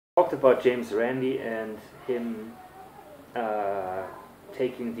Talked about James Randi and him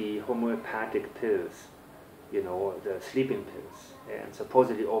taking the homeopathic pills, you know, the sleeping pills, and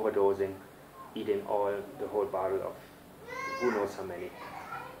supposedly overdosing, eating the whole bottle of who knows how many,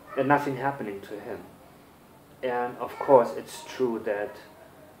 and nothing happening to him. And of course, it's true that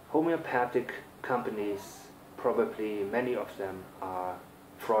homeopathic companies, probably many of them, are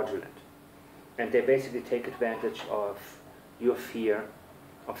fraudulent. And they basically take advantage of your fear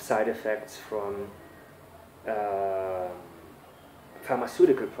of side effects from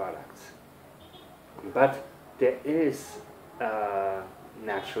pharmaceutical products. But there is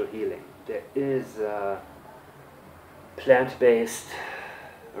natural healing. There is plant-based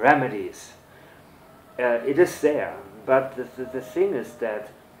remedies. It is there, but the thing is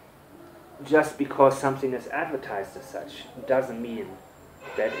that just because something is advertised as such doesn't mean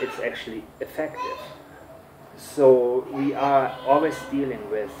that it's actually effective. So we are always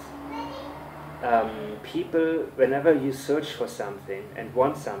dealing with people. Whenever you search for something and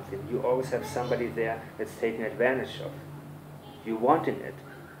want something, you always have somebody there that's taking advantage of you wanting it.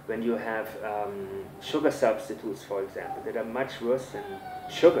 When you have sugar substitutes, for example, that are much worse than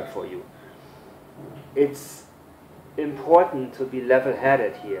sugar for you, it's important to be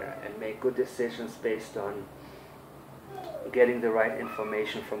level-headed here and make good decisions based on getting the right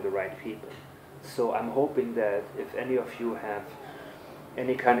information from the right people. So I'm hoping that if any of you have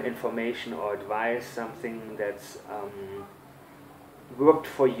any kind of information or advice, something that's worked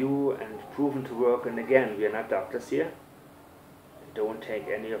for you and proven to work, and again, we are not doctors here. Don't take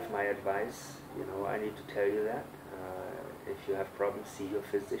any of my advice. You know, I need to tell you that. If you have problems, see your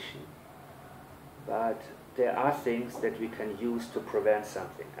physician. But there are things that we can use to prevent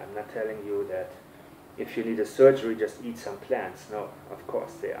something. I'm not telling you that if you need a surgery, just eat some plants. No, of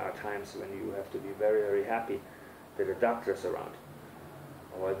course, there are times when you have to be very, very happy that a doctor is around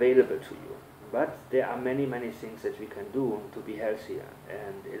or available to you. But there are many, many things that we can do to be healthier.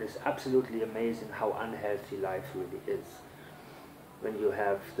 And it is absolutely amazing how unhealthy life really is. When you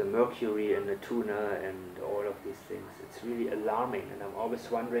have the mercury in the tuna and all of these things, it's really alarming. And I'm always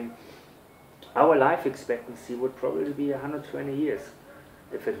wondering, our life expectancy would probably be 120 years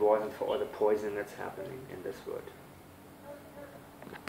if it wasn't for all the poison that's happening in this world.